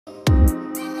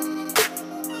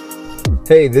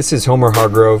Hey, this is Homer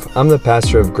Hargrove. I'm the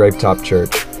pastor of Grapetop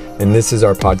Church, and this is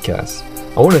our podcast.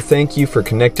 I want to thank you for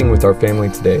connecting with our family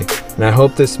today, and I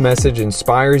hope this message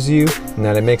inspires you and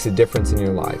that it makes a difference in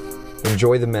your life.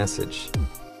 Enjoy the message.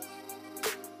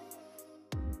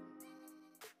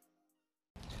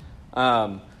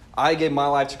 I gave my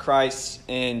life to Christ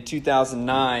in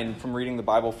 2009 from reading the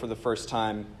Bible for the first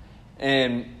time,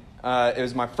 and it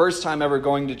was my first time ever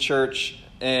going to church,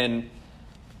 and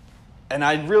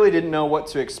I really didn't know what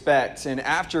to expect. And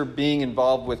after being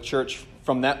involved with church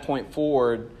from that point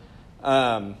forward,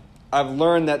 I've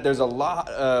learned that there's a lot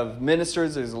of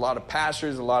ministers, there's a lot of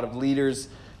pastors, a lot of leaders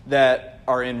that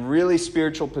are in really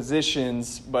spiritual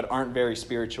positions but aren't very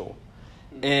spiritual.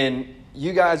 And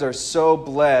you guys are so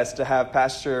blessed to have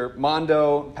Pastor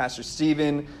Mondo, Pastor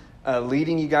Stephen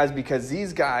leading you guys, because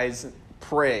these guys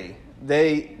pray,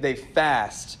 they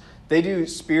fast. They do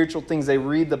spiritual things. They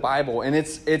read the Bible. And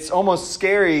it's almost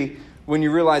scary when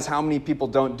you realize how many people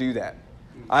don't do that.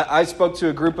 I spoke to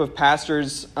a group of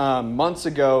pastors months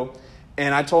ago,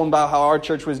 and I told them about how our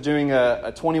church was doing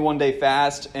a 21-day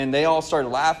fast, and they all started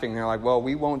laughing. They're like, well,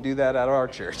 we won't do that at our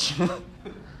church.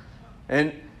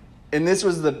 And this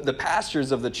was the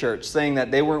pastors of the church saying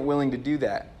that they weren't willing to do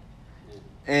that.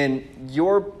 And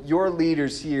your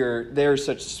leaders here, they're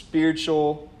such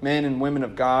spiritual men and women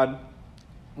of God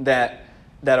that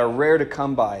are rare to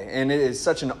come by. And it is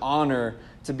such an honor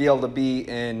to be able to be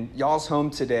in y'all's home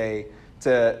today,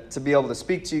 to be able to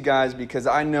speak to you guys, because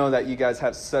I know that you guys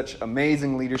have such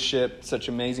amazing leadership, such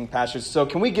amazing pastors. So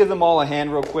can we give them all a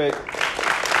hand real quick?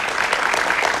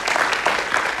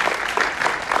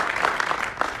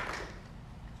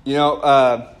 You know,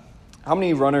 how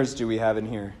many runners do we have in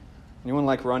here? Anyone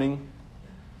like running?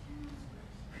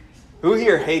 Who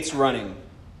here hates running?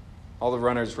 All the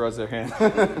runners rose their hand.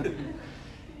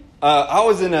 I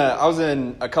was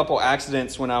in a couple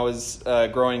accidents when I was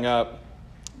growing up.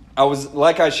 I was,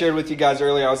 like I shared with you guys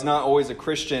earlier, I was not always a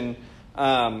Christian.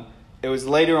 It was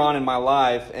later on in my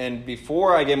life, and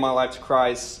before I gave my life to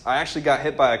Christ, I actually got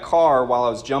hit by a car while I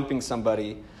was jumping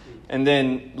somebody. And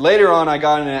then later on, I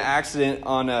got in an accident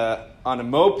on a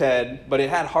moped, but it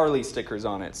had Harley stickers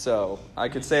on it, so I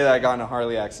could say that I got in a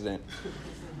Harley accident.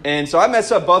 And so I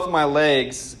messed up both of my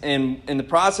legs, and in the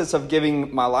process of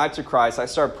giving my life to Christ, I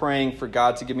started praying for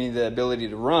God to give me the ability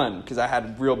to run, because I had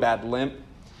a real bad limp.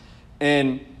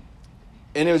 And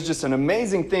it was just an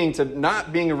amazing thing, to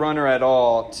not being a runner at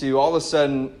all, to all of a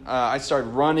sudden I started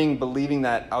running, believing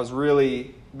that I was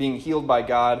really being healed by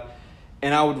God.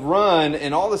 And I would run,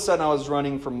 and all of a sudden I was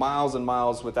running for miles and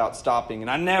miles without stopping. And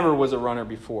I never was a runner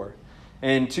before.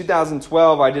 In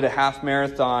 2012, I did a half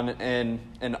marathon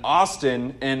in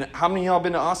Austin. And how many of y'all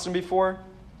been to Austin before?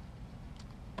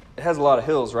 It has a lot of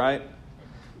hills, right?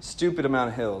 Stupid amount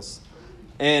of hills.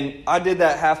 And I did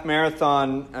that half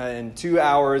marathon in 2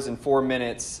 hours and 4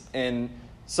 minutes. And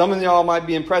some of y'all might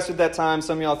be impressed with that time.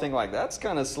 Some of y'all think like, that's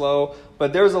kind of slow.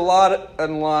 But there's a lot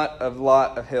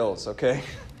of hills, okay?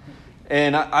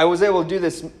 And I was able to do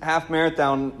this half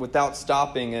marathon without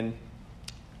stopping.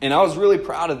 And I was really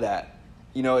proud of that.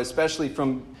 You know, especially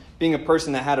from being a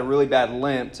person that had a really bad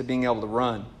limp to being able to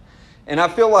run. And I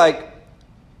feel like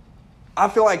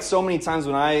so many times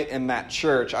when I am at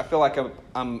church, I feel like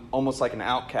I'm almost like an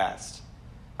outcast.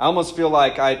 I almost feel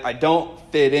like I don't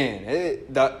fit in.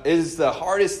 It is the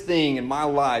hardest thing in my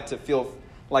life to feel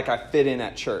like I fit in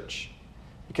at church.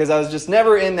 Because I was just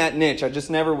never in that niche. I just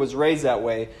never was raised that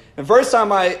way. The first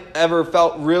time I ever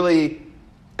felt really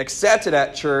accepted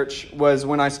at church was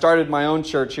when I started my own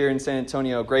church here in San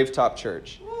Antonio, Grapetop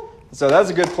Church. So that's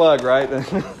a good plug, right?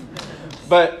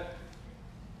 But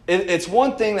it's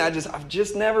one thing that I've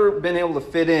just never been able to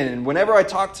fit in. And whenever I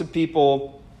talk to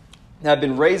people that have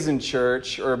been raised in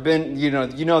church or been, you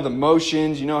know the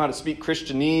motions, you know how to speak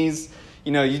Christianese,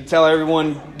 you tell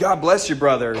everyone, God bless you,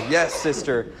 brother. Yes,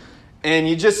 sister. And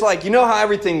you just you know how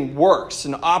everything works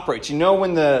and operates. You know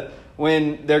when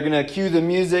they're going to cue the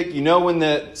music. You know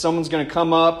when someone's going to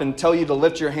come up and tell you to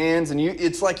lift your hands. And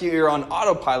it's like you're on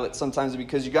autopilot sometimes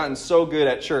because you've gotten so good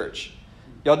at church.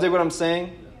 Y'all dig what I'm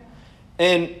saying?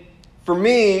 And for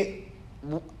me,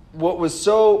 what was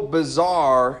so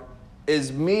bizarre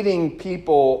is meeting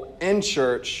people in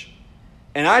church.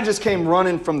 And I just came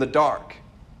running from the dark.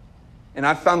 And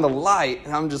I found the light.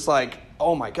 And I'm just like,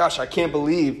 oh my gosh, I can't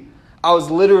believe I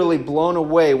was literally blown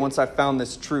away once I found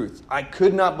this truth. I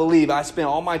could not believe I spent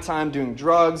all my time doing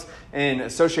drugs and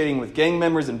associating with gang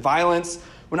members and violence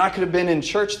when I could have been in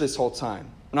church this whole time.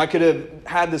 When I could have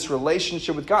had this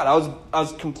relationship with God. I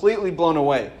was completely blown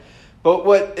away. But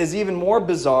what is even more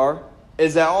bizarre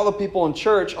is that all the people in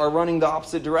church are running the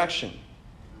opposite direction.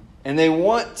 And they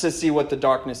want to see what the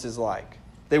darkness is like.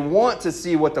 They want to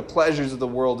see what the pleasures of the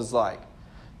world is like.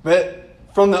 But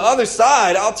from the other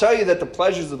side, I'll tell you that the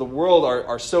pleasures of the world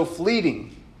are so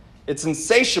fleeting. It's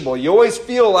insatiable. You always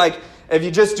feel like if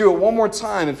you just do it one more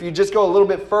time, if you just go a little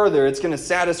bit further, it's going to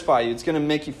satisfy you. It's going to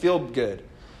make you feel good.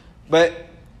 But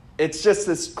it's just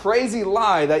this crazy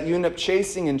lie that you end up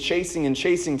chasing and chasing and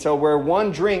chasing till where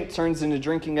one drink turns into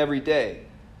drinking every day.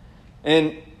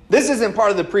 And this isn't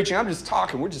part of the preaching. I'm just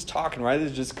talking. We're just talking, right?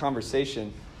 This is just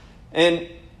conversation. And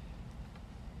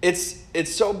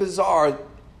it's so bizarre,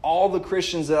 all the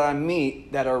Christians that I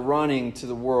meet that are running to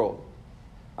the world.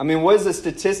 I mean, what is the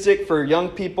statistic for young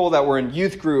people that were in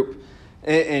youth group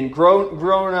and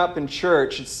growing up in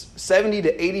church? It's 70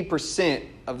 to 80%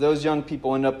 of those young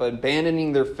people end up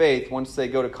abandoning their faith once they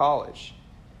go to college.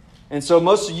 And so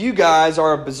most of you guys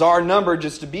are a bizarre number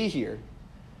just to be here.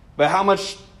 But how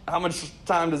much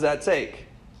time does that take?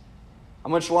 How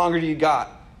much longer do you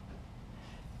got?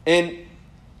 And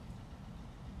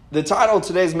the title of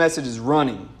today's message is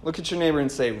Running. Look at your neighbor and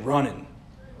say, running.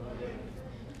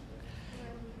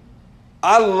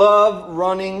 I love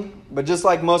running, but just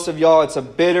like most of y'all, it's a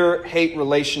bitter-hate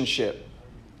relationship.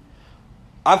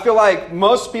 I feel like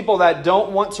most people that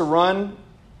don't want to run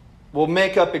will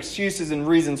make up excuses and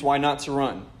reasons why not to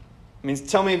run. I mean,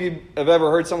 tell me if you have ever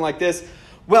heard something like this.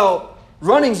 Well,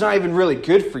 running's not even really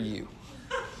good for you.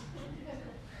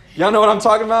 Y'all know what I'm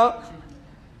talking about?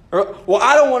 Or, well,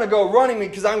 I don't want to go running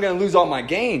because I'm going to lose all my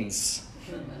gains.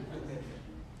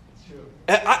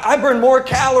 I burn more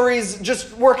calories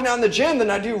just working out in the gym than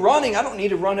I do running. I don't need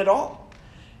to run at all.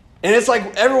 And it's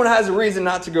like everyone has a reason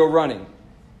not to go running.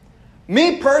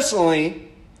 Me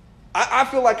personally, I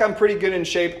feel like I'm pretty good in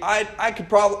shape. I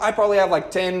probably have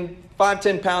like 10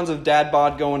 pounds of dad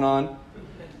bod going on.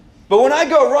 But when I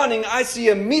go running, I see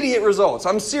immediate results.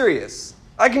 I'm serious.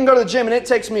 I can go to the gym and it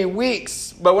takes me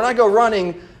weeks. But when I go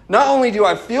running, not only do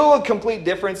I feel a complete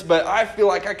difference, but I feel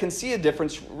like I can see a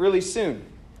difference really soon.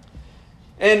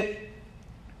 And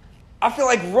I feel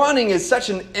like running is such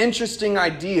an interesting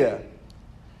idea.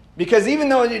 Because even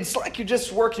though it's like you're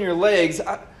just working your legs,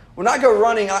 when I go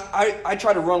running, I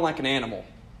try to run like an animal.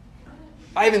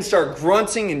 I even start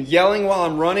grunting and yelling while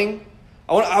I'm running.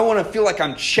 I want to feel like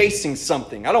I'm chasing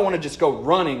something. I don't want to just go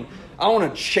running. I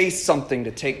want to chase something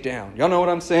to take down. Y'all know what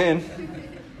I'm saying?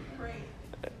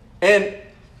 And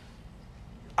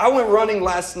I went running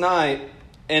last night,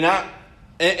 and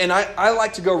I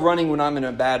like to go running when I'm in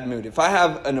a bad mood. If I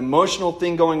have an emotional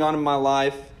thing going on in my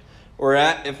life, or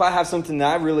if I have something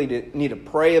that I really need to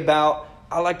pray about,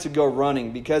 I like to go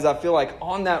running because I feel like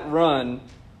on that run,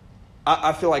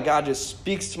 I feel like God just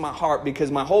speaks to my heart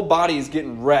because my whole body is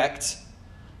getting wrecked.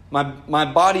 My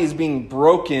body is being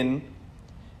broken,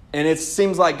 and it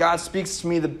seems like God speaks to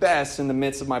me the best in the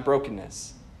midst of my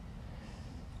brokenness.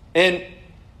 And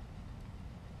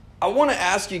I want to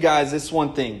ask you guys this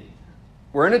one thing.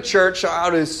 We're in a church. I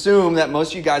would assume that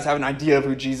most of you guys have an idea of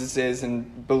who Jesus is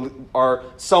and are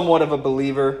somewhat of a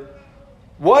believer.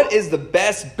 What is the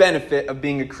best benefit of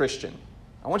being a Christian?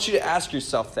 I want you to ask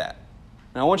yourself that.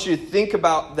 And I want you to think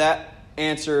about that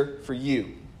answer for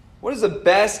you. What is the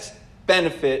best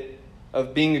benefit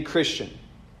of being a Christian?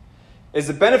 Is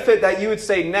the benefit that you would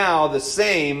say now the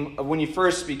same of when you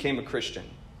first became a Christian?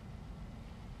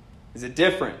 Is it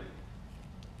different?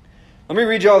 Let me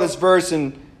read you all this verse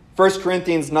in 1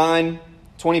 Corinthians 9,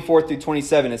 24 through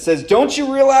 27. It says, "Don't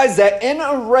you realize that in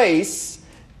a race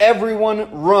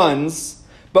everyone runs,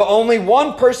 but only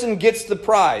one person gets the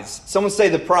prize?" Someone say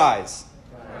the prize.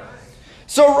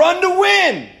 "So run to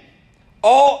win.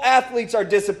 All athletes are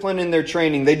disciplined in their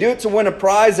training. They do it to win a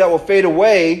prize that will fade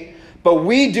away, but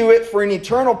we do it for an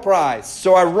eternal prize.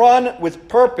 So I run with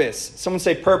purpose." Someone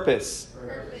say purpose.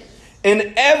 Purpose.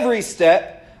 "In every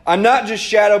step, I'm not just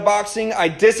shadow boxing. I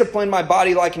discipline my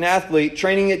body like an athlete,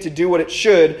 training it to do what it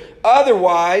should.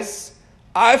 Otherwise,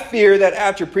 I fear that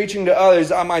after preaching to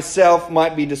others, I myself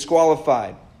might be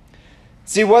disqualified."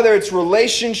 See, whether it's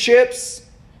relationships,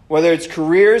 whether it's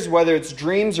careers, whether it's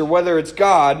dreams, or whether it's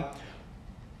God,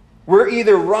 we're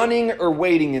either running or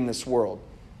waiting in this world.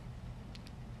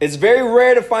 It's very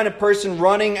rare to find a person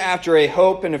running after a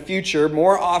hope and a future.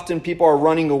 More often, people are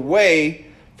running away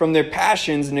from their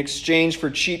passions in exchange for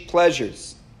cheap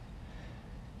pleasures.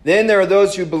 Then there are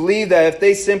those who believe that if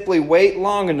they simply wait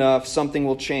long enough, something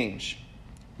will change.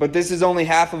 But this is only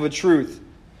half of a truth.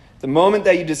 The moment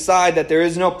that you decide that there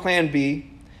is no plan B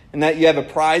and that you have a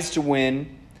prize to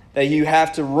win, that you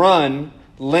have to run,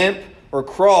 limp, or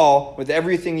crawl with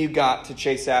everything you got to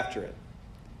chase after it.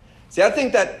 See, I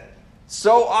think that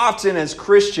so often as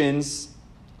Christians,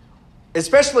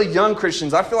 especially young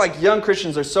Christians, I feel like young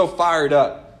Christians are so fired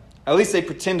up. At least they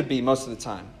pretend to be most of the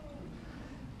time.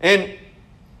 And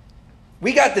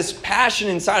we got this passion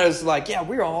inside of us like, yeah,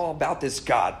 we're all about this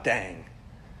God thing.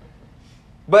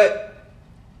 But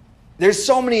there's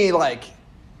so many like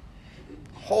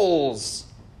holes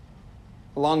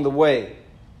along the way.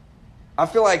 I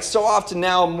feel like so often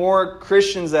now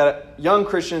young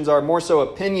Christians are more so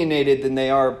opinionated than they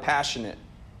are passionate.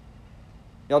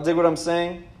 Y'all dig what I'm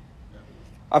saying?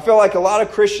 I feel like a lot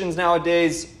of Christians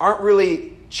nowadays aren't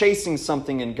really chasing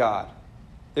something in God.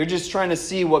 They're just trying to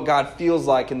see what God feels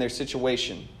like in their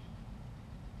situation.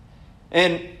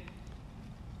 And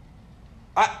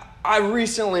I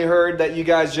recently heard that you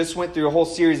guys just went through a whole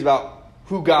series about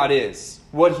who God is,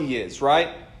 what He is, right?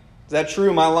 Is that true?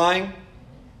 Am I lying?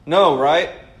 No, right?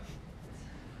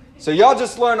 So y'all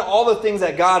just learned all the things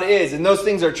that God is, and those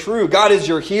things are true. God is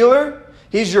your healer.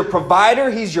 He's your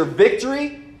provider. He's your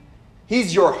victory.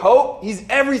 He's your hope. He's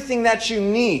everything that you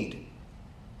need.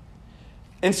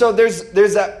 And so there's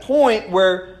that point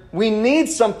where we need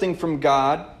something from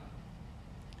God,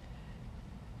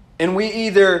 and we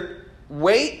either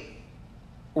wait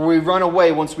or we run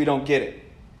away once we don't get it.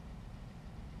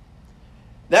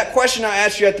 That question I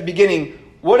asked you at the beginning,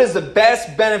 what is the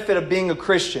best benefit of being a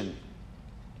Christian?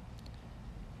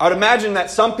 I would imagine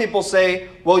that some people say,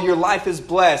 well, your life is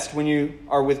blessed when you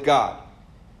are with God.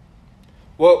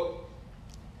 Well,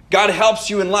 God helps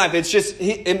you in life. It's just,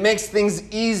 it makes things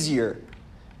easier.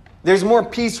 There's more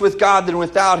peace with God than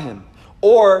without Him.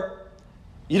 Or,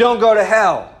 you don't go to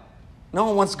hell. No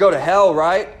one wants to go to hell,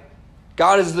 right?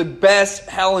 God is the best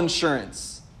hell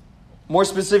insurance. More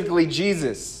specifically,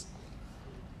 Jesus.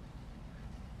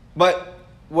 But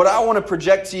what I want to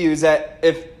project to you is that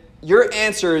if your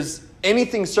answer is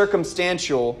anything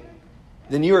circumstantial,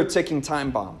 then you are a ticking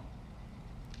time bomb.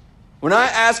 When I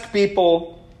ask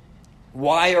people,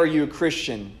 why are you a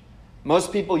Christian?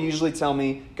 Most people usually tell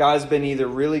me, God has been either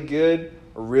really good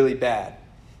or really bad.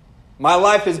 My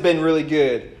life has been really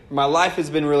good. My life has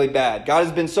been really bad. God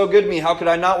has been so good to me. How could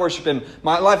I not worship Him?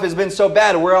 My life has been so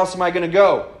bad. Where else am I going to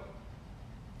go?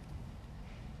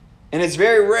 And it's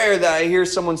very rare that I hear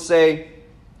someone say,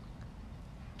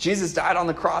 Jesus died on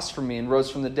the cross for me and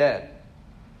rose from the dead.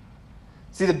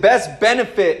 See, the best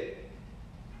benefit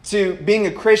to being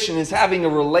a Christian is having a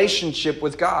relationship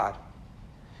with God.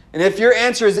 And if your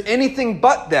answer is anything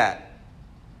but that,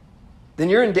 then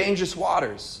you're in dangerous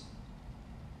waters.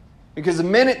 Because the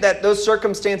minute that those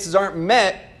circumstances aren't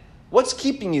met, what's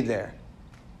keeping you there?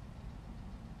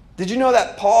 Did you know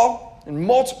that Paul, and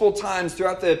multiple times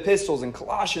throughout the epistles, in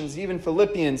Colossians, even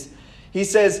Philippians, he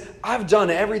says, I've done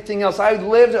everything else. I've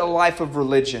lived a life of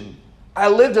religion. I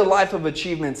lived a life of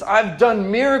achievements. I've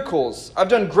done miracles. I've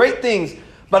done great things.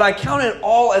 But I count it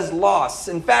all as loss.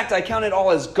 In fact, I count it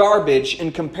all as garbage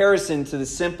in comparison to the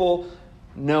simple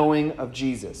knowing of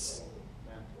Jesus.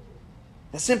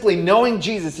 That simply knowing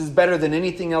Jesus is better than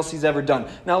anything else He's ever done.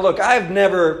 Now look, I've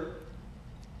never,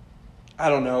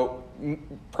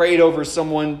 prayed over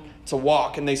someone to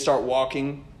walk and they start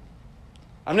walking.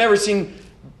 I've never seen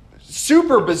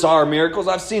super bizarre miracles.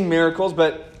 I've seen miracles,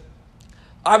 but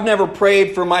I've never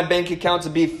prayed for my bank account to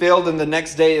be filled and the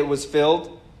next day it was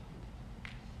filled.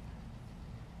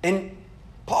 And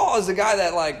Paul is a guy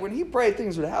that, when he prayed,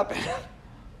 things would happen.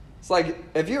 It's like,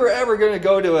 if you were ever going to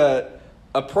go to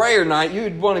a prayer night,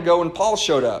 you'd want to go when Paul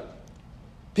showed up.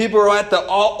 People are at the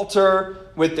altar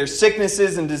with their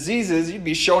sicknesses and diseases. You'd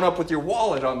be showing up with your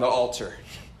wallet on the altar.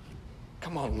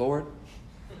 Come on, Lord.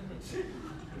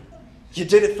 You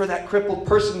did it for that crippled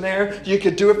person there. You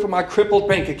could do it for my crippled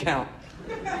bank account.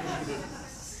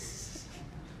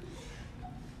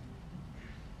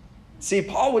 See,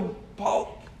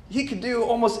 Paul, he could do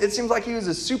almost, it seems like he was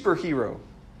a superhero.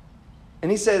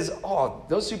 And he says,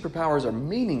 those superpowers are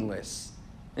meaningless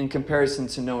in comparison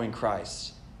to knowing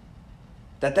Christ.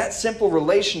 That simple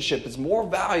relationship is more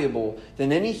valuable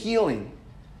than any healing,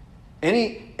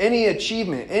 any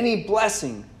achievement, any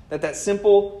blessing. That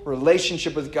simple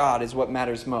relationship with God is what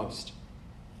matters most.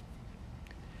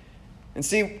 And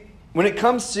see, when it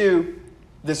comes to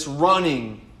this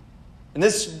running, and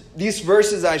these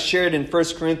verses I shared in 1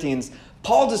 Corinthians,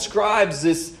 Paul describes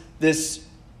this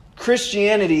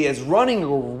Christianity as running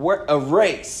a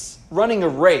race.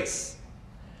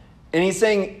 And he's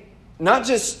saying, not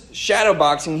just shadow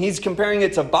boxing, he's comparing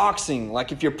it to boxing.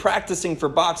 Like if you're practicing for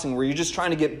boxing where you're just trying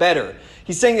to get better.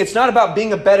 He's saying it's not about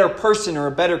being a better person or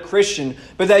a better Christian,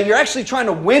 but that you're actually trying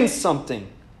to win something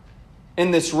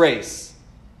in this race.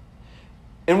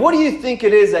 And what do you think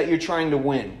it is that you're trying to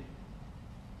win?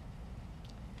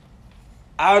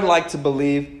 I would like to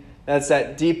believe that's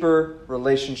that deeper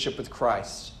relationship with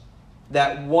Christ.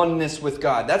 That oneness with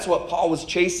God. That's what Paul was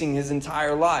chasing his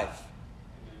entire life.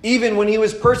 even when he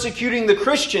was persecuting the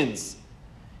Christians.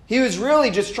 He was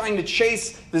really just trying to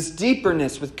chase this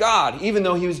deeperness with God, even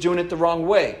though he was doing it the wrong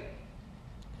way.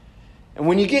 And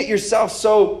when you get yourself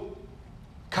so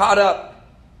caught up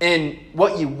in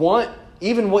what you want,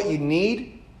 even what you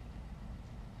need,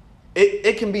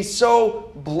 it can be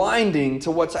so blinding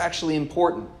to what's actually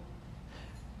important.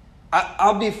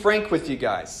 I'll be frank with you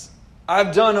guys.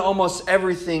 I've done almost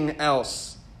everything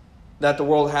else that the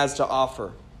world has to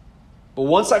offer. But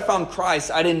once I found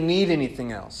Christ, I didn't need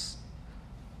anything else.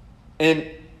 And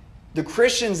the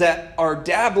Christians that are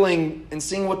dabbling and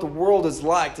seeing what the world is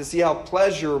like to see how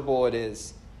pleasurable it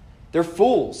is, they're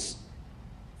fools.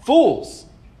 Fools.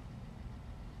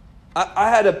 I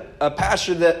had a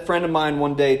pastor, that friend of mine,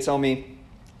 one day tell me,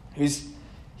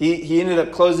 he ended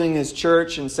up closing his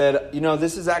church and said,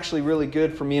 this is actually really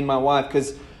good for me and my wife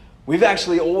because we've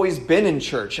actually always been in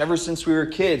church ever since we were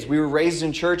kids. We were raised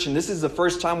in church, and this is the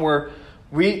first time where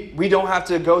we don't have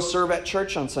to go serve at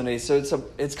church on Sundays. So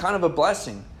it's kind of a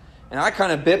blessing. And I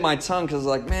kind of bit my tongue because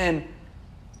like, man,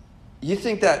 you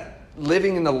think that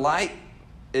living in the light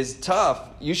is tough?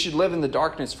 You should live in the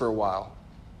darkness for a while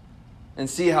and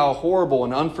see how horrible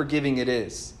and unforgiving it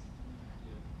is.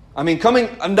 I mean,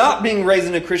 I'm not being raised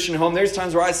in a Christian home. There's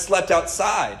times where I slept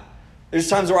outside. There's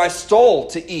times where I stole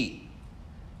to eat.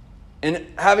 And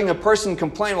having a person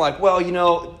complain like, well,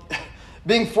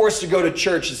 being forced to go to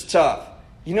church is tough.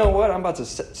 You know what? I'm about to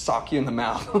sock you in the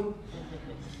mouth.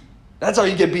 That's how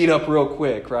you get beat up real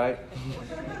quick, right?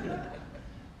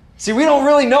 See, we don't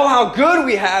really know how good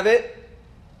we have it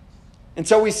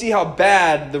until we see how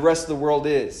bad the rest of the world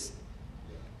is.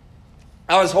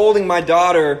 I was holding my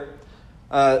daughter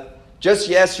just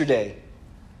yesterday,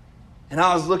 and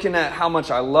I was looking at how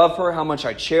much I love her, how much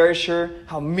I cherish her,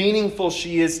 how meaningful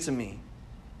she is to me.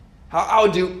 How I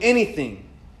would do anything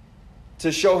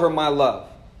to show her my love.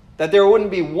 That there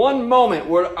wouldn't be one moment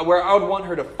where I would want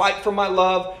her to fight for my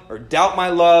love or doubt my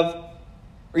love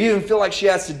or even feel like she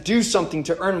has to do something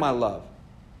to earn my love.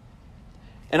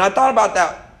 And I thought about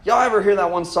that. Y'all ever hear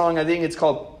that one song? I think it's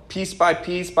called Piece by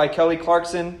Piece by Kelly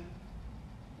Clarkson.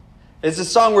 It's a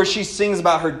song where she sings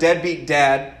about her deadbeat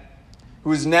dad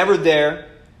who was never there.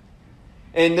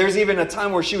 And there's even a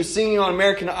time where she was singing on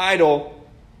American Idol,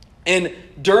 and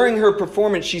during her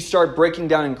performance she started breaking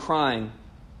down and crying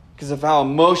because of how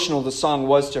emotional the song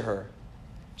was to her.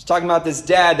 She's talking about this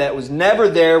dad that was never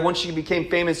there. Once she became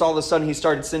famous, all of a sudden he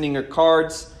started sending her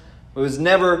cards. It was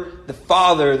never the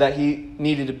father that he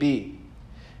needed to be.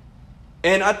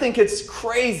 And I think it's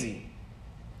crazy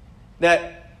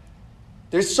that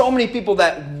there's so many people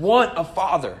that want a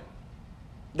father,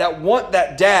 that want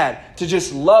that dad to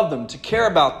just love them, to care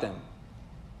about them.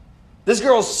 This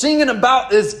girl's singing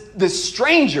about this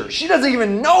stranger. She doesn't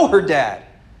even know her dad.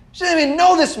 She doesn't even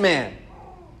know this man.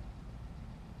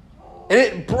 And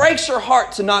it breaks her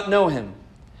heart to not know him.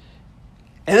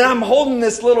 And I'm holding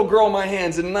this little girl in my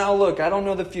hands, and now look, I don't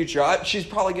know the future. She's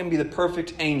probably going to be the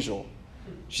perfect angel.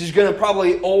 She's going to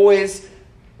probably always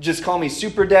just call me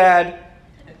super dad.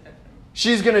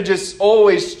 She's going to just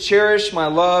always cherish my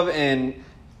love and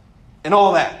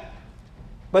all that.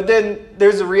 But then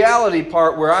there's a reality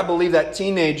part where I believe that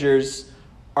teenagers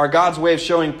are God's way of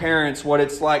showing parents what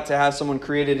it's like to have someone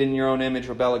created in your own image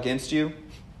rebel against you.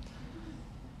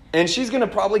 And she's going to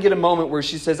probably get a moment where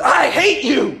she says, I hate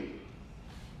you.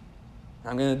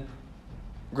 I'm going to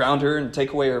ground her and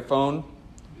take away her phone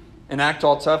and act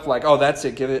all tough like, oh, that's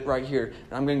it, give it right here.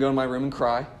 And I'm going to go to my room and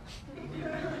cry.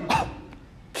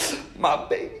 My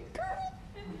baby girl.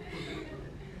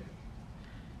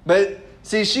 But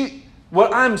see,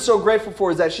 what I'm so grateful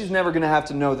for is that she's never going to have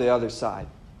to know the other side.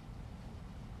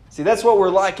 See, that's what we're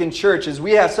like in church, is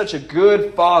we have such a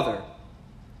good father.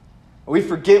 We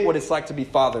forget what it's like to be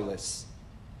fatherless.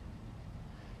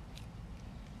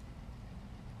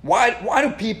 Why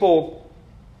do people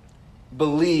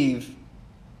believe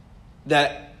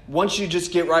that once you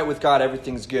just get right with God,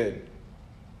 everything's good? Have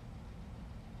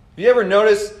you ever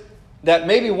noticed that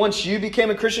maybe once you became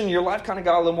a Christian, your life kind of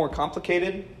got a little more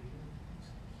complicated?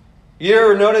 You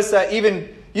ever notice that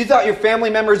even you thought your family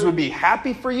members would be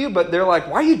happy for you, but they're like,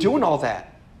 why are you doing all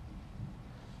that?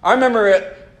 I remember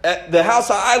at the house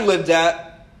I lived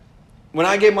at, when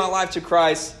I gave my life to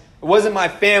Christ, it wasn't my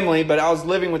family, but I was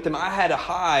living with them. I had to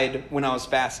hide when I was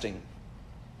fasting.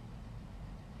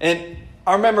 And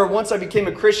I remember once I became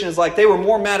a Christian, it's like they were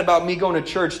more mad about me going to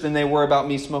church than they were about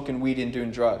me smoking weed and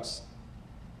doing drugs.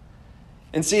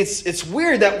 And see, it's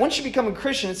weird that once you become a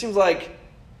Christian, it seems like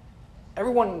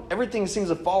everything seems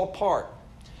to fall apart.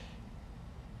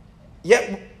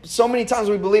 Yet, so many times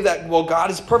we believe that, well,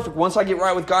 God is perfect. Once I get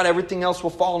right with God, everything else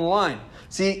will fall in line.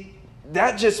 See,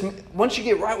 that just, once you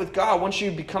get right with God, once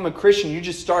you become a Christian, you're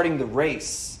just starting the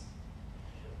race.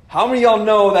 How many of y'all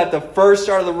know that the first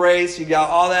start of the race, you got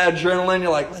all that adrenaline,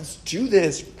 you're like, let's do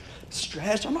this.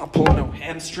 Stretch, I'm not pulling no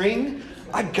hamstring.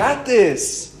 I got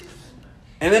this.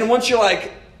 And then once you're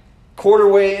like quarter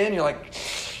way in, you're like,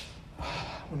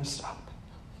 I'm going to stop.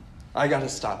 I got to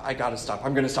stop.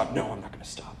 I'm going to stop. No, I'm not going to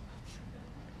stop.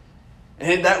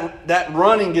 And that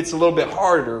running gets a little bit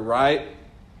harder, right?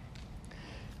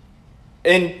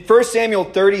 In 1 Samuel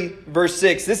 30, verse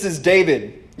 6, this is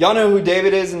David. Y'all know who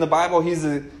David is in the Bible? He's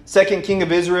the second king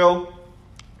of Israel.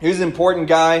 He was an important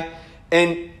guy.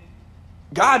 And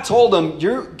God told him,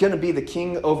 you're going to be the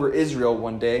king over Israel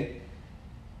one day.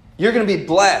 You're going to be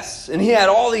blessed. And he had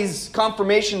all these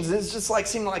confirmations. It's just like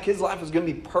seemed like his life was going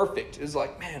to be perfect. It was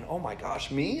like, man, oh my gosh,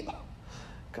 me?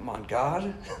 Come on,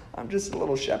 God. I'm just a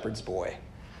little shepherd's boy.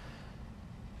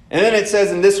 And then it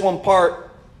says in this one part,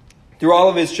 through all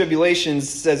of his tribulations,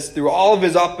 it says, through all of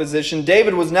his opposition,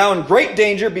 David was now in great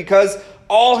danger because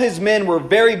all his men were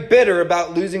very bitter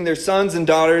about losing their sons and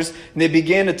daughters, and they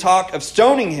began to talk of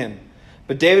stoning him.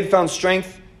 But David found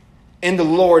strength in the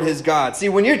Lord his God. See,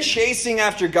 when you're chasing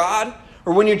after God,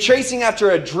 or when you're chasing after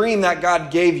a dream that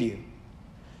God gave you,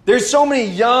 there's so many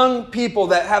young people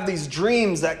that have these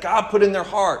dreams that God put in their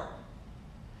heart.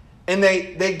 And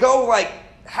they go like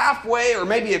halfway or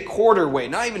maybe a quarter way,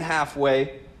 not even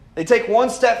halfway. They take one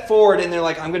step forward and they're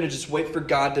like, I'm going to just wait for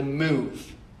God to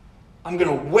move. I'm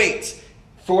going to wait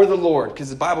for the Lord, because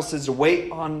the Bible says to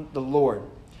wait on the Lord.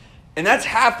 And that's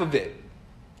half of it.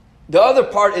 The other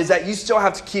part is that you still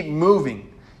have to keep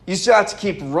moving. You still have to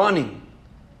keep running.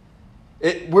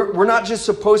 We're not just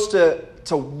supposed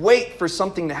to wait for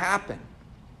something to happen.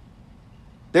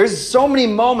 There's so many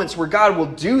moments where God will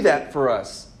do that for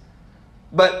us.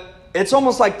 But it's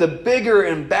almost like the bigger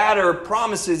and badder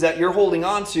promises that you're holding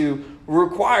on to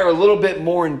require a little bit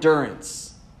more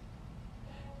endurance.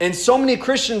 And so many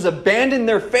Christians abandoned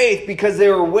their faith because they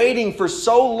were waiting for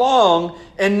so long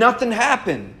and nothing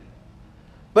happened.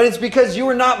 But it's because you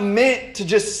were not meant to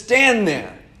just stand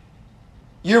there.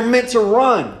 You're meant to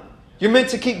run. You're meant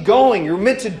to keep going. You're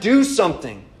meant to do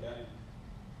something.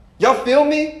 Y'all feel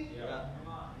me? Yeah.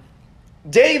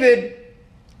 David,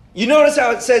 you notice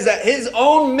how it says that his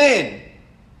own men,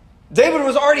 David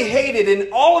was already hated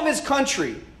in all of his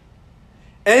country.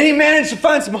 And he managed to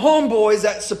find some homeboys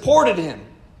that supported him.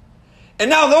 And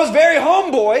now those very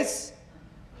homeboys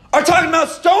are talking about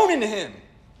stoning him.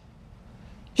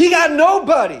 He got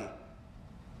nobody.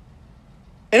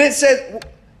 And it says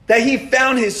that he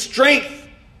found his strength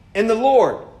in the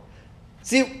Lord.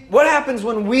 See, what happens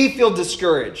when we feel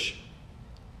discouraged?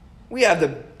 We have the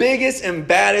biggest and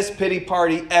baddest pity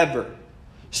party ever.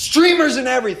 Streamers and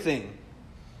everything.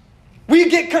 We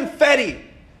get confetti,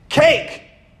 cake,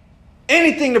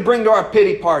 anything to bring to our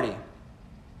pity party.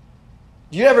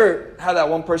 Do you ever have that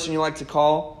one person you like to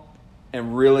call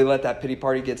and really let that pity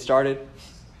party get started?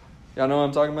 Y'all know what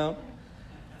I'm talking about?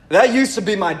 That used to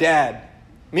be my dad.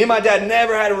 Me and my dad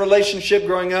never had a relationship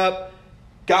growing up.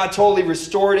 God totally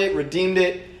restored it, redeemed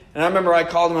it. And I remember I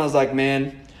called him and I was like,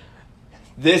 man,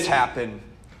 this happened.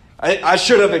 I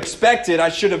should have expected. I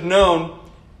should have known.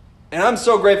 And I'm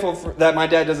so grateful that my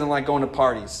dad doesn't like going to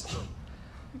parties.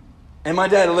 And my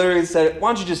dad literally said,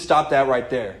 why don't you just stop that right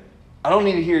there? I don't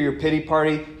need to hear your pity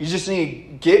party. You just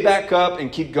need to get back up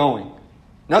and keep going.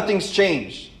 Nothing's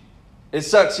changed. It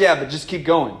sucks, yeah, but just keep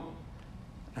going.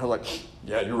 And I was like,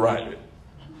 yeah, you're right.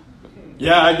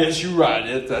 Yeah, I guess you're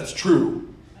right. That's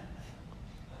true.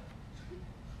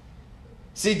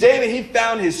 See, David, he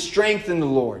found his strength in the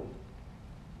Lord.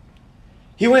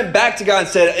 He went back to God and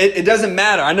said, it doesn't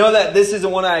matter. I know that this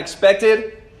isn't what I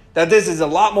expected, that this is a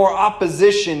lot more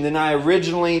opposition than I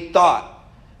originally thought,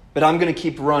 but I'm going to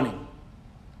keep running.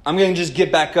 I'm going to just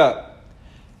get back up.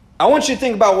 I want you to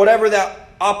think about whatever that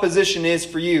opposition is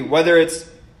for you, whether it's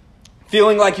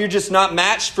feeling like you're just not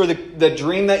matched for the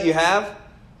dream that you have.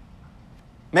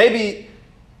 Maybe,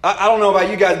 I don't know about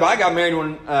you guys, but I got married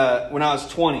when I was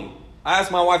 20. I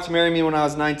asked my wife to marry me when I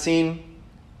was 19,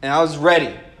 and I was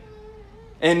ready.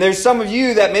 And there's some of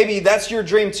you that maybe that's your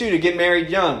dream too, to get married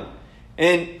young.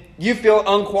 And you feel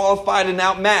unqualified and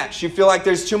outmatched. You feel like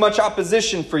there's too much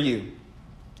opposition for you.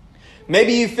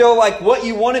 Maybe you feel like what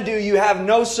you want to do, you have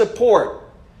no support.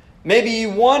 Maybe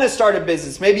you want to start a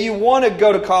business. Maybe you want to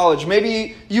go to college.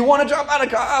 Maybe you want to drop out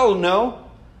of college. I don't know.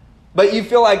 But you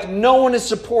feel like no one is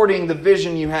supporting the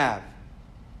vision you have.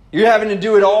 You're having to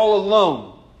do it all alone.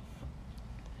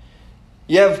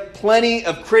 You have plenty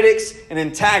of critics and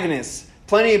antagonists.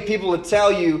 Plenty of people to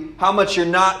tell you how much you're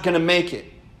not going to make it.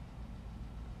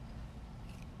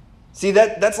 See,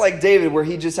 that's like David, where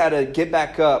he just had to get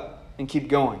back up and keep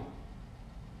going.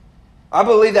 I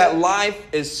believe that life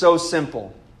is so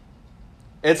simple.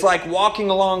 It's like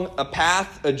walking along a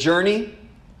path, a journey,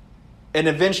 and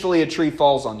eventually a tree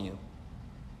falls on you.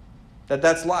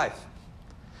 That's life.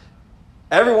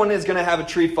 Everyone is going to have a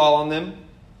tree fall on them.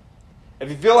 If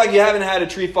you feel like you haven't had a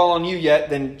tree fall on you yet,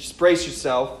 then just brace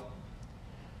yourself.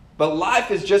 But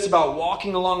life is just about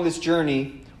walking along this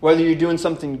journey, whether you're doing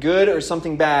something good or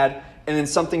something bad, and then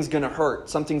something's going to hurt.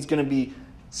 Something's going to be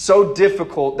so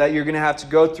difficult that you're going to have to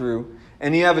go through.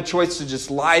 And you have a choice to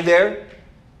just lie there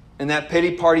in that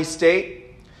pity party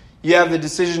state. You have the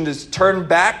decision to turn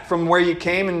back from where you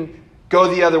came and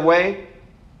go the other way.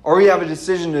 Or you have a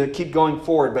decision to keep going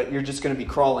forward, but you're just going to be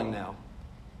crawling now.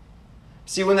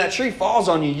 See, when that tree falls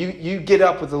on you, you get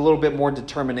up with a little bit more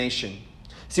determination.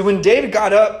 See, when David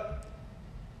got up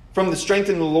from the strength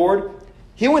in the Lord,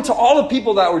 he went to all the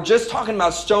people that were just talking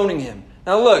about stoning him.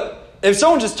 Now look, if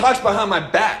someone just talks behind my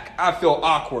back, I feel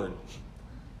awkward.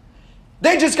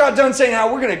 They just got done saying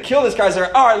how we're going to kill this guy.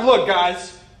 All right, look,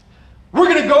 guys, we're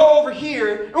going to go over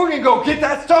here and we're going to go get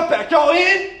that stuff back. Y'all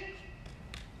in?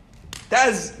 That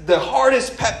is the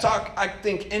hardest pep talk I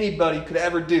think anybody could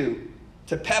ever do,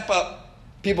 to pep up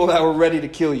people that were ready to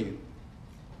kill you.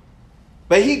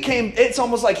 But it's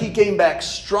almost like he came back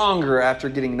stronger after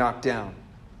getting knocked down.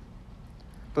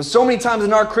 But so many times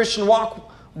in our Christian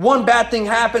walk, one bad thing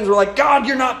happens. We're like, God,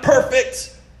 you're not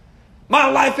perfect. My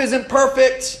life isn't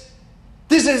perfect.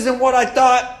 This isn't what I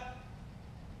thought.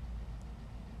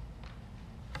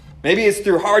 Maybe it's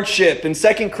through hardship. In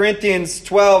 2 Corinthians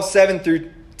 12, 7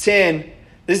 through 10,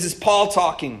 this is Paul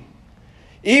talking.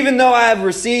 Even though I have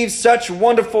received such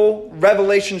wonderful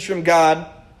revelations from God,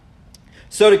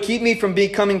 so to keep me from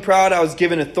becoming proud, I was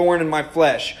given a thorn in my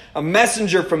flesh, a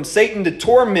messenger from Satan to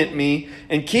torment me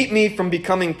and keep me from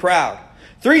becoming proud.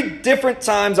 3 different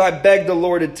times I begged the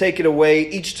Lord to take it away.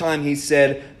 Each time he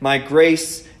said, my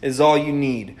grace is all you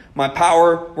need. My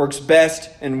power works best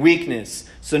in weakness.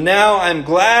 So now I'm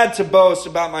glad to boast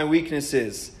about my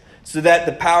weaknesses, so that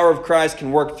the power of Christ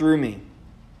can work through me.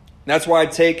 That's why I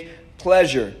take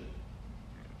pleasure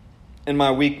in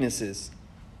my weaknesses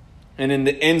and in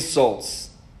the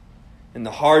insults and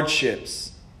the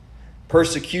hardships,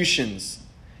 persecutions,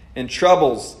 and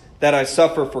troubles that I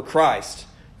suffer for Christ.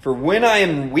 For when I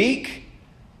am weak,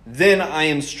 then I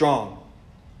am strong.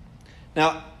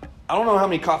 Now, I don't know how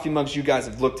many coffee mugs you guys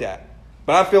have looked at,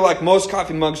 but I feel like most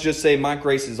coffee mugs just say, my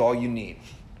grace is all you need.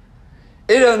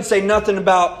 It doesn't say nothing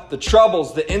about the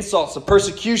troubles, the insults, the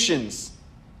persecutions.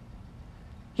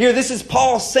 Here, this is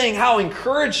Paul saying how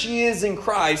encouraged he is in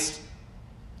Christ,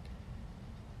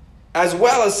 as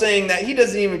well as saying that he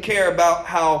doesn't even care about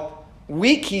how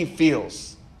weak he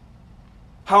feels,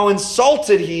 how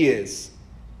insulted he is.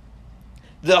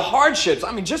 The hardships,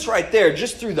 just right there,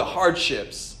 just through the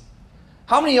hardships.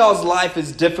 How many of y'all's life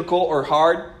is difficult or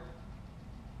hard?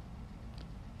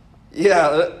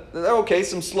 Yeah, okay,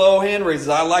 some slow hand raises.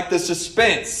 I like the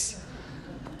suspense.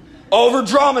 Over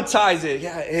dramatize it.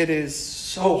 Yeah, it is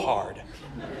so hard.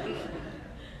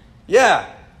 Yeah.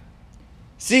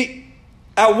 See,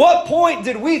 at what point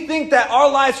did we think that our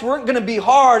lives weren't going to be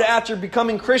hard after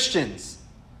becoming Christians?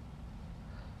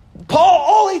 Paul,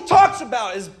 all he talks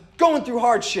about is going through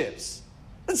hardships.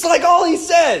 That's like all he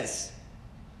says.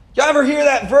 Y'all ever hear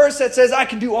that verse that says, I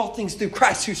can do all things through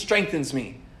Christ who strengthens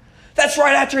me? That's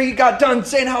right after he got done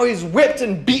saying how he's whipped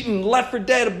and beaten, left for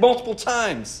dead multiple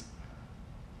times.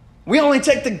 We only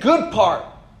take the good part.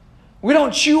 We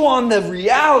don't chew on the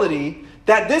reality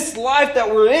that this life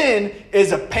that we're in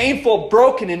is a painful,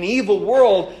 broken, and evil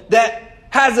world that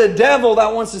has a devil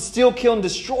that wants to steal, kill, and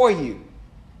destroy you.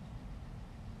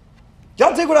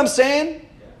 Y'all dig what I'm saying?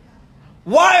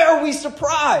 Why are we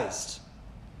surprised?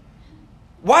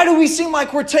 Why do we seem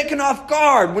like we're taken off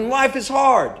guard when life is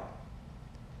hard?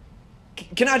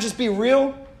 Can I just be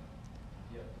real?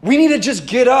 We need to just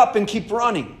get up and keep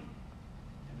running.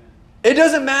 It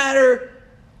doesn't matter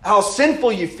how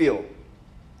sinful you feel.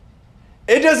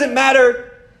 It doesn't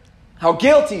matter how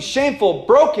guilty, shameful,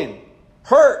 broken,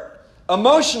 hurt,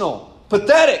 emotional,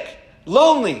 pathetic,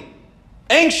 lonely,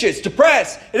 anxious,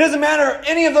 depressed. It doesn't matter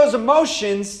any of those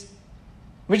emotions.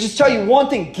 Let me just tell you one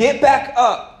thing. Get back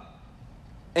up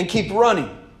and keep running.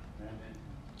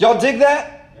 Y'all dig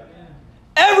that?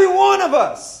 Every one of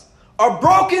us are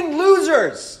broken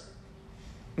losers.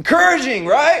 Encouraging,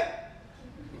 right?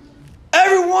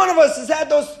 Every one of us has had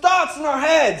those thoughts in our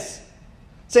heads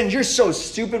saying, you're so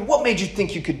stupid. What made you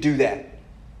think you could do that?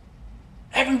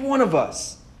 Every one of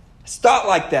us has thought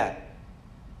like that.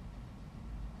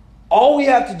 All we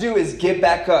have to do is get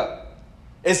back up.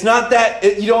 It's not that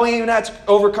you don't even have to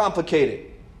overcomplicate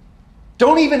it.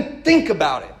 Don't even think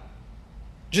about it.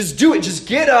 Just do it. Just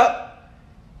get up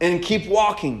and keep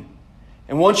walking.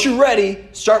 And once you're ready,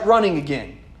 start running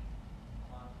again.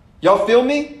 Y'all feel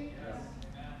me?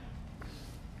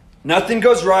 Nothing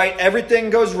goes right. Everything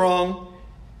goes wrong.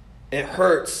 It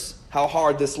hurts how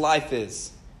hard this life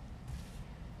is.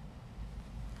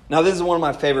 Now, this is one of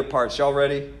my favorite parts. Y'all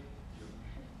ready?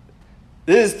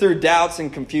 This is through doubts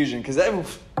and confusion. Because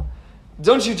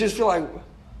don't you just feel like,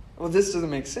 well, this doesn't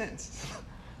make sense.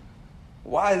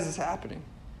 Why is this happening?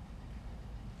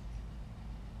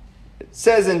 It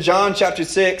says in John chapter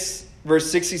 6, verse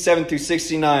 67 through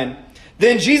 69,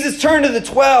 then Jesus turned to the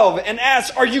 12 and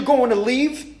asked, are you going to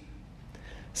leave?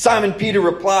 Simon Peter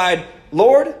replied,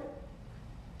 Lord,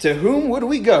 to whom would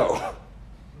we go?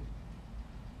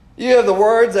 You have the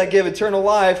words that give eternal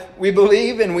life. We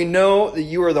believe and we know that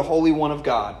you are the Holy One of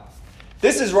God.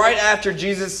 This is right after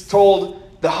Jesus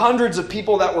told the hundreds of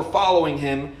people that were following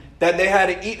him that they had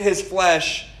to eat his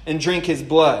flesh and drink his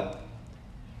blood.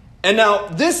 And now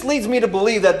this leads me to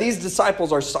believe that these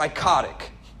disciples are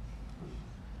psychotic.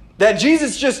 That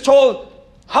Jesus just told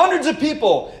hundreds of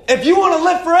people, if you want to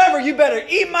live forever, you better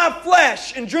eat my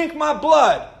flesh and drink my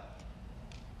blood.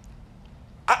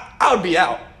 I would be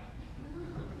out.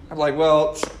 I'm like,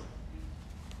 well,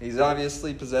 he's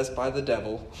obviously possessed by the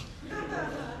devil.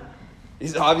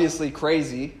 He's obviously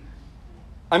crazy.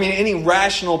 I mean, any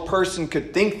rational person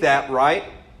could think that, right?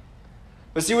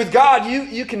 But see, with God,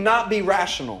 you cannot be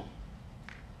rational.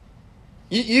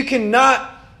 You cannot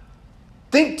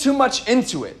think too much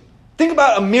into it. Think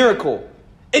about a miracle.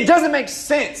 It doesn't make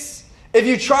sense. If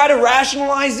you try to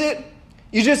rationalize it,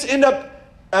 you just end up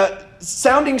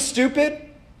sounding stupid,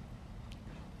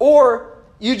 or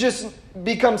you just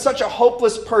become such a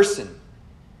hopeless person.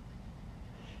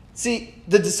 See,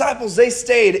 the disciples, they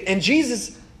stayed, and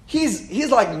Jesus,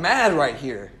 he's like mad right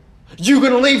here. You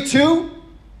gonna leave too?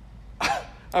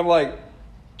 I'm like,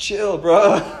 chill,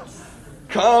 bro.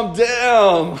 Calm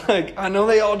down. Like, I know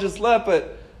they all just left,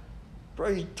 but bro,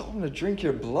 you told them to drink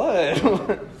your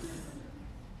blood.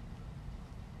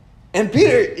 And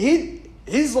Peter,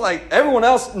 he's like everyone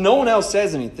else, no one else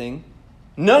says anything.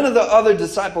 None of the other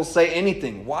disciples say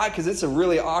anything. Why? Because it's a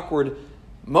really awkward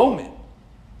moment.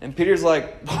 And Peter's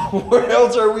like, where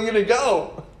else are we going to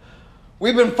go?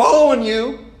 We've been following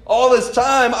you all this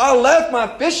time. I left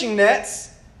my fishing nets.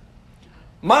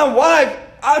 My wife,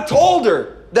 I told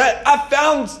her that I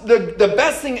found the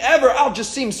best thing ever. I'll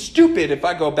just seem stupid if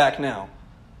I go back now.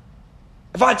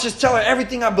 If I just tell her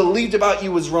everything I believed about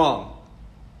you was wrong.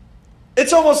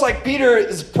 It's almost like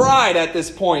Peter's pride at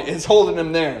this point is holding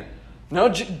him there. No,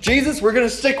 Jesus, we're going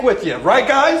to stick with you. Right,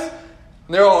 guys?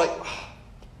 And they're all like, oh,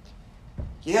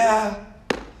 yeah,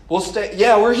 we'll stay.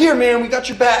 Yeah, we're here, man. We got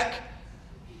your back.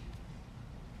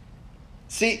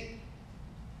 See,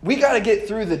 we got to get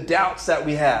through the doubts that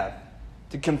we have,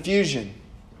 the confusion.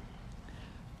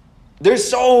 There's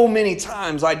so many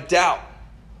times I doubt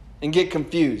and get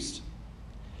confused.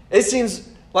 It seems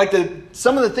like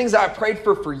some of the things that I prayed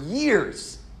for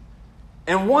years.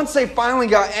 And once they finally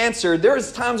got answered, there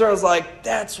was times where I was like,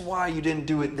 that's why you didn't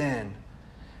do it then. And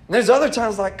there's other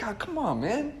times like, God, come on,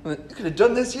 man. You could have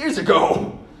done this years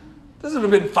ago. This would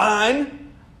have been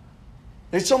fine.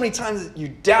 There's so many times that you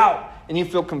doubt and you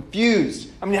feel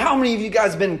confused. I mean, how many of you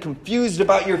guys have been confused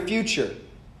about your future?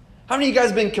 How many of you guys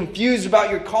have been confused about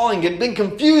your calling? Have been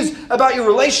confused about your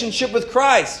relationship with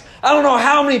Christ? I don't know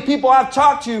how many people I've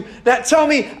talked to that tell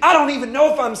me, I don't even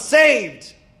know if I'm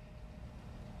saved.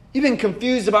 You've been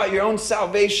confused about your own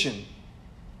salvation.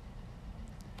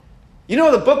 You know,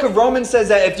 the book of Romans says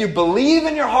that if you believe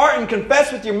in your heart and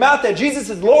confess with your mouth that Jesus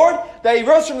is Lord, that He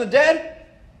rose from the dead,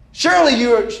 surely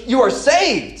you are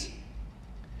saved.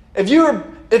 If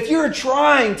you're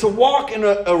trying to walk in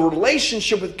a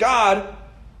relationship with God,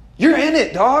 you're in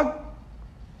it, dog.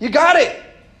 You got it.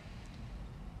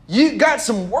 You got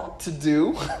some work to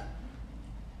do,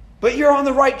 but you're on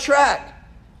the right track.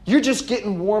 You're just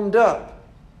getting warmed up.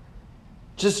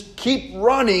 Just keep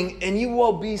running and you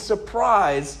will be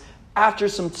surprised after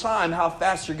some time how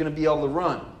fast you're going to be able to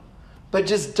run. But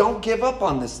just don't give up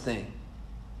on this thing.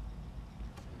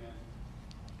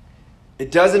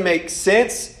 It doesn't make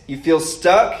sense. You feel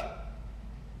stuck.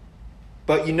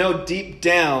 But you know deep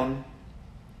down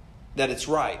that it's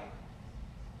right.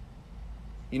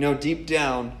 You know deep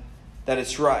down that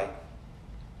it's right.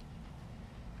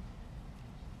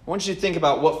 I want you to think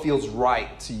about what feels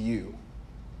right to you.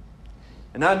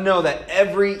 And I know that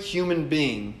every human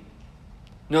being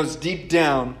knows deep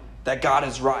down that God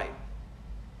is right.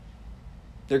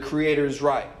 Their Creator is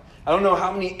right. I don't know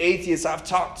how many atheists I've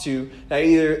talked to that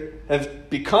either have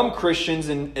become Christians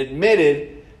and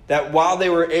admitted that while they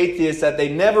were atheists, that they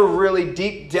never really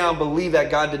deep down believed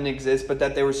that God didn't exist, but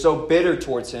that they were so bitter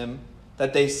towards him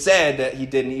that they said that he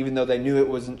didn't, even though they knew it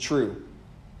wasn't true.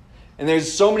 And there's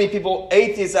so many people,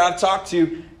 atheists that I've talked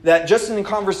to, that just in a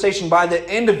conversation, by the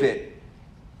end of it,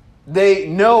 they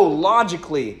know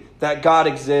logically that God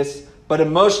exists, but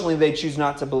emotionally they choose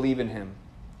not to believe in him.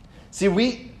 See,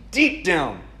 we deep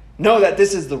down know that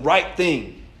this is the right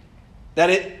thing,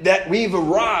 that we've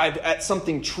arrived at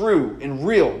something true and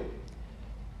real.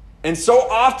 And so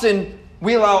often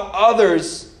we allow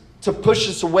others to push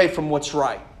us away from what's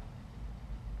right.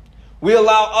 We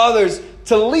allow others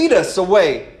to lead us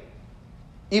away,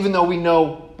 even though we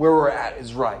know where we're at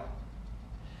is right.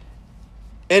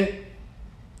 And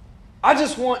I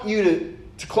just want you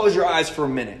to close your eyes for a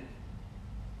minute.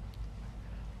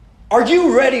 Are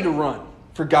you ready to run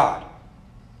for God?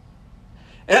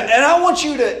 And I want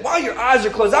you to, while your eyes are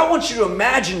closed, I want you to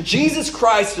imagine Jesus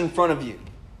Christ in front of you.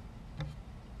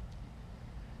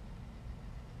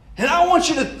 And I want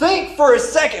you to think for a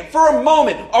second, for a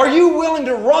moment, are you willing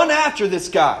to run after this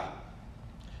guy?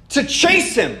 To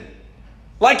chase him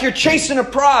like you're chasing a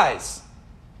prize?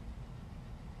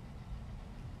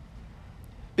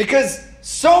 Because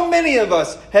so many of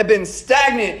us have been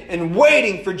stagnant and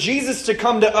waiting for Jesus to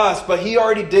come to us, but he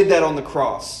already did that on the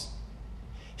cross.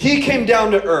 He came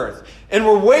down to earth, and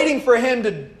we're waiting for him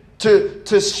to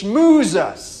schmooze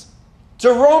us, to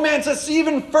romance us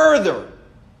even further.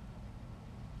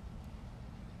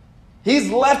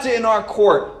 He's left it in our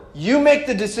court. You make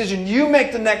the decision. You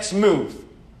make the next move.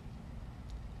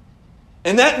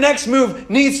 And that next move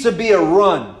needs to be a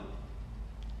run.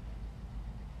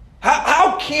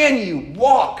 How can you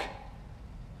walk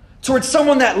towards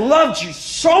someone that loved you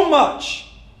so much?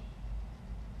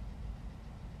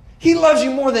 He loves you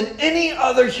more than any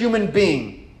other human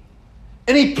being.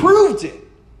 And he proved it.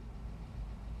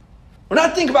 When I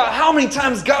think about how many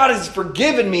times God has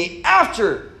forgiven me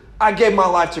after I gave my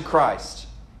life to Christ,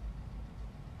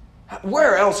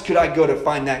 where else could I go to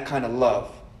find that kind of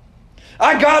love?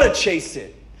 I gotta chase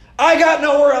it. I got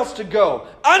nowhere else to go.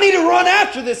 I need to run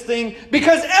after this thing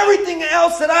because everything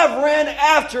else that I've ran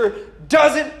after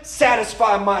doesn't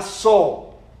satisfy my soul.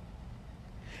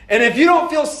 And if you don't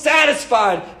feel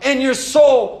satisfied in your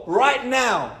soul right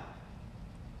now,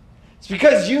 it's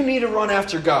because you need to run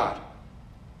after God.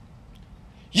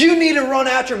 You need to run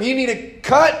after him. You need to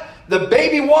cut the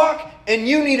baby walk and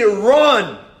you need to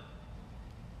run.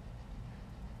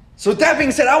 So with that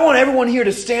being said, I want everyone here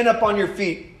to stand up on your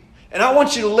feet. And I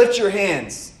want you to lift your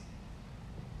hands.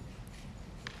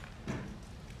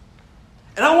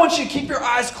 And I want you to keep your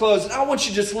eyes closed. And I want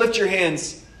you to just lift your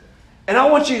hands. And I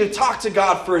want you to talk to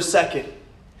God for a second.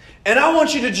 And I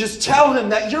want you to just tell him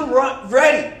that you're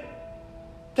ready.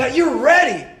 That you're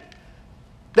ready.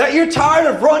 That you're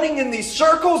tired of running in these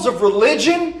circles of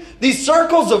religion. These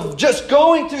circles of just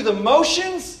going through the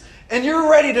motions. And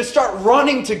you're ready to start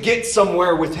running to get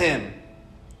somewhere with him.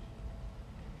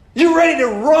 You're ready to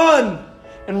run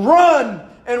and run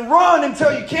and run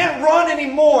until you can't run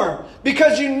anymore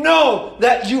because you know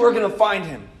that you are going to find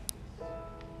him.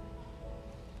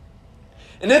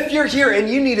 And if you're here and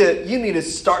you need to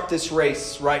start this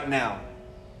race right now.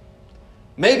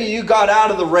 Maybe you got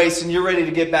out of the race and you're ready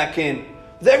to get back in.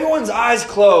 With everyone's eyes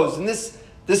closed and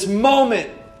this moment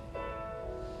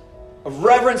of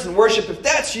reverence and worship, if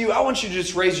that's you, I want you to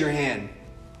just raise your hand.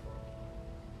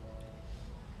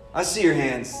 I see your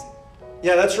hands.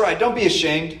 Yeah, that's right. Don't be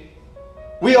ashamed.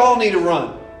 We all need to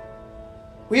run.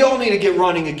 We all need to get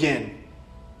running again.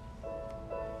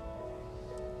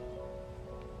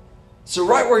 So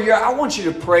right where you're at, I want you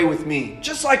to pray with me.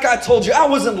 Just like I told you, I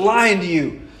wasn't lying to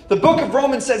you. The book of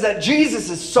Romans says that Jesus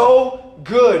is so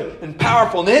good and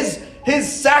powerful. And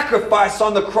his sacrifice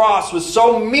on the cross was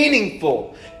so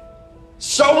meaningful,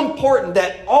 so important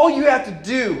that all you have to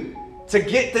do to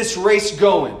get this race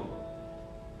going,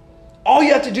 all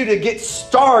you have to do to get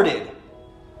started,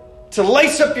 to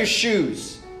lace up your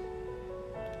shoes,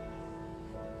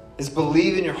 is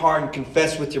believe in your heart and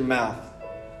confess with your mouth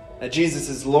that Jesus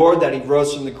is Lord, that he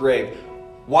rose from the grave.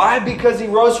 Why? Because he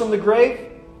rose from the grave?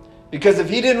 Because if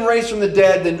he didn't raise from the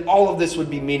dead, then all of this would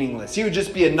be meaningless. He would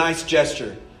just be a nice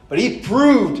gesture. But he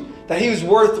proved that he was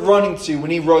worth running to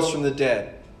when he rose from the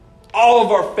dead. All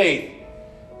of our faith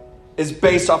is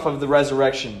based off of the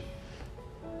resurrection.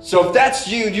 So if that's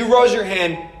you, you rose your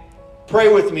hand,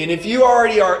 pray with me. And if you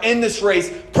already are in this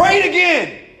race, pray it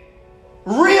again.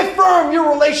 Reaffirm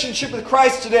your relationship with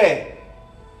Christ today.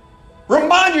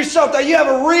 Remind yourself that you have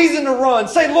a reason to run.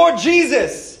 Say, Lord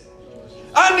Jesus,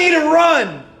 I need to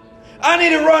run. I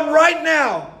need to run right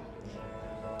now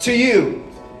to you.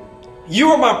 You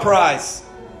are my prize.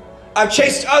 I've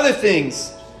chased other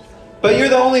things, but you're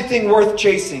the only thing worth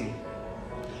chasing.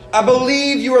 I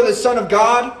believe you are the Son of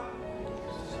God,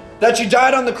 that you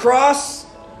died on the cross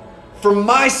for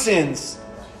my sins,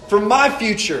 for my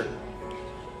future,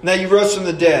 and that you rose from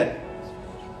the dead.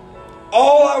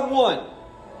 All I want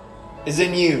is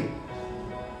in you.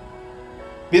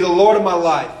 Be the Lord of my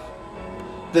life,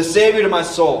 the Savior to my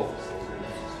soul.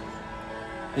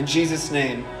 In Jesus'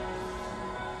 name,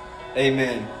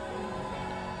 amen.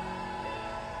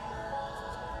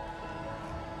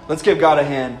 Let's give God a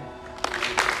hand.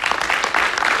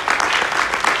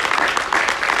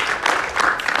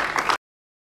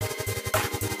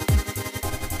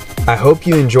 I hope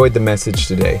you enjoyed the message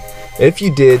today. If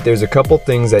you did, there's a couple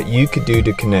things that you could do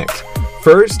to connect.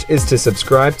 First is to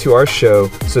subscribe to our show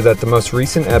so that the most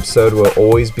recent episode will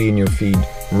always be in your feed,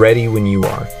 ready when you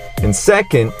are. And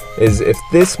second is if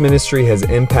this ministry has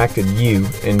impacted you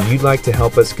and you'd like to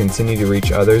help us continue to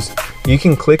reach others, you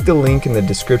can click the link in the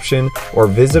description or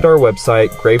visit our website,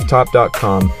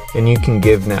 gravetop.com, and you can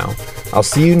give now. I'll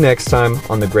see you next time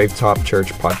on the Gravetop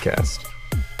Church podcast.